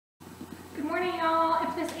morning, y'all.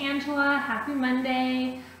 It's Miss Angela. Happy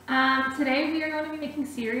Monday. Today we are going to be making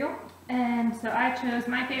cereal, and so I chose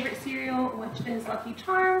my favorite cereal, which is Lucky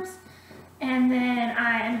Charms, and then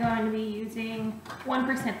I am going to be using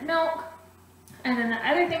 1% milk, and then the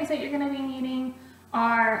other things that you're going to be needing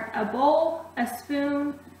are a bowl, a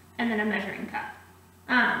spoon, and then a measuring cup.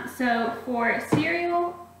 So for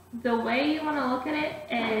cereal, the way you want to look at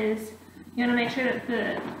it is you want to make sure that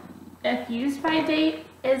the if used by date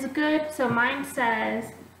is good. So mine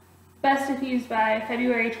says best if used by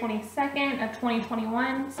February 22nd of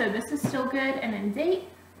 2021. So this is still good and in date.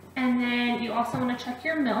 And then you also want to check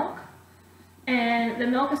your milk. And the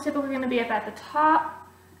milk is typically going to be up at the top.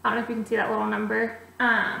 I don't know if you can see that little number.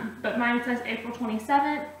 But mine says April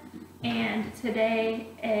 27th. And today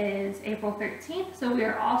is April 13th. So we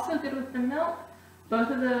are also good with the milk. Both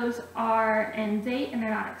of those are in date and they're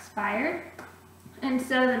not expired. And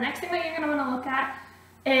so the next thing that you're going to want to look at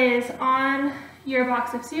is on your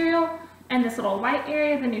box of cereal and this little white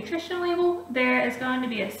area, the nutrition label, there is going to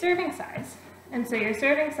be a serving size. And so your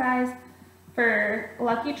serving size for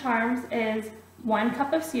Lucky Charms is 1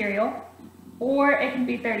 cup of cereal, or it can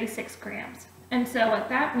be 36 grams. And so what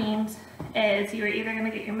that means is you are either going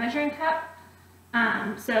to get your measuring cup.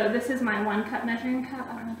 So this is my 1 cup measuring cup.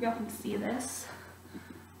 I don't know if y'all can see this.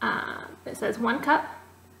 It says 1 cup.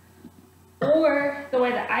 Or the way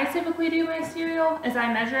that I typically do my cereal is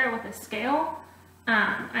I measure it with a scale.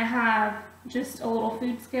 I have just a little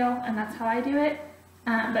food scale, and that's how I do it.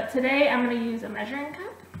 But today I'm going to use a measuring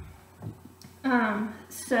cup.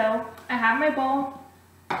 So I have my bowl,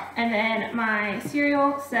 and then my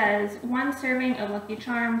cereal says 1 serving of Lucky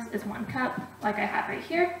Charms is 1 cup, like I have right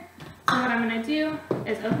here. So what I'm going to do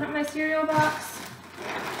is open up my cereal box,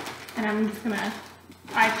 and I'm just going to,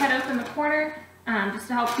 I cut open the corner just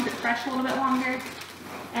to help keep it fresh a little bit longer.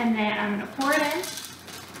 And then I'm going to pour it in.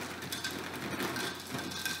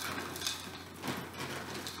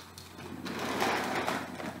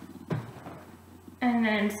 And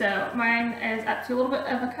then so mine is up to a little bit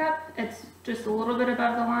of a cup. It's just a little bit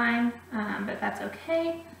above the line, but that's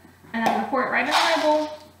okay. And I'm going to pour it right into my bowl,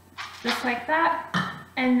 just like that.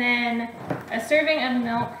 And then a serving of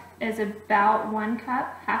milk is about 1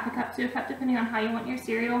 cup, half a cup to a cup, depending on how you want your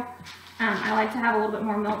cereal. I like to have a little bit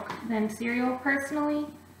more milk than cereal personally.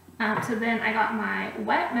 So then I got my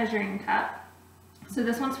wet measuring cup. So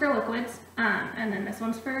this one's for liquids, and then this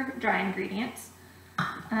one's for dry ingredients.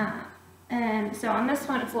 And so on this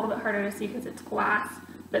one, it's a little bit harder to see because it's glass.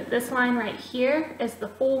 But this line right here is the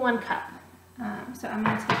full 1 cup. So I'm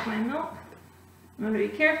going to take my milk. I'm going to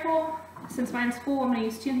be careful. Since mine's full, I'm going to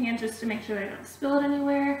use 2 hands just to make sure that I don't spill it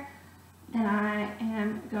anywhere. And I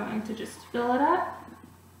am going to just fill it up.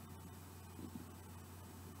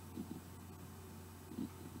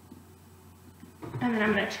 And then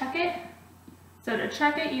I'm going to check it. So to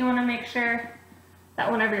check it, you want to make sure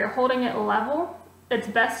that whenever you're holding it level, it's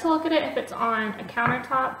best to look at it if it's on a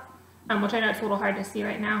countertop, which I know it's a little hard to see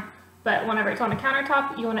right now, but whenever it's on a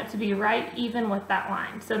countertop, you want it to be right even with that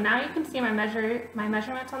line. So now you can see my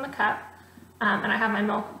measurements on the cup, and I have my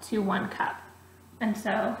milk to 1 cup. And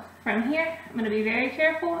so from here, I'm going to be very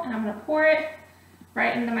careful, and I'm going to pour it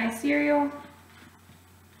right into my cereal.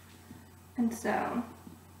 And so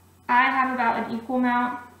I have about an equal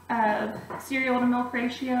amount of cereal to milk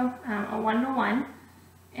ratio, a 1-to-1.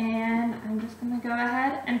 And I'm just going to go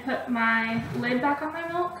ahead and put my lid back on my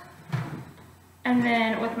milk. And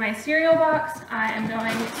then with my cereal box, I am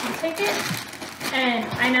going to take it. And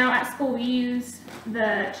I know at school we use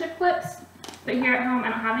the chip clips, but here at home I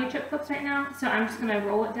don't have any chip clips right now. So I'm just going to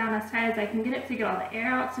roll it down as tight as I can get it to get all the air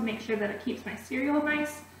out to make sure that it keeps my cereal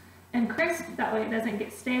nice and crisp. That way it doesn't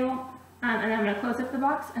get stale. And then I'm going to close up the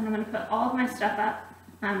box, and I'm going to put all of my stuff up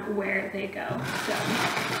where they go. So,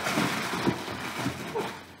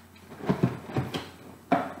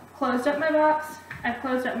 closed up my box, I've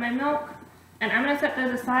closed up my milk, and I'm going to set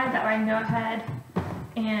those aside, that way I can go ahead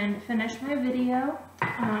and finish my video. But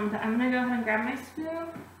I'm going to go ahead and grab my spoon,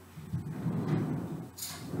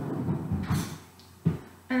 and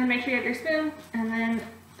then make sure you have your spoon, and then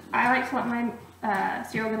I like to let my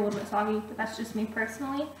cereal get a little bit soggy, but that's just me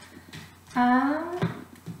personally.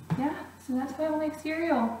 Yeah, so that's how I make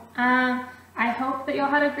cereal. I hope that y'all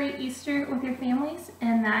had a great Easter with your families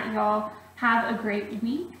and that y'all have a great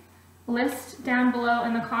week. List down below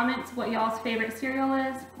in the comments what y'all's favorite cereal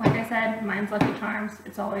is. Like I said, mine's Lucky Charms.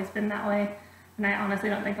 It's always been that way, and I honestly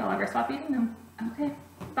don't think I'll ever stop eating them. Okay,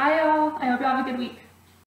 bye y'all. I hope y'all have a good week.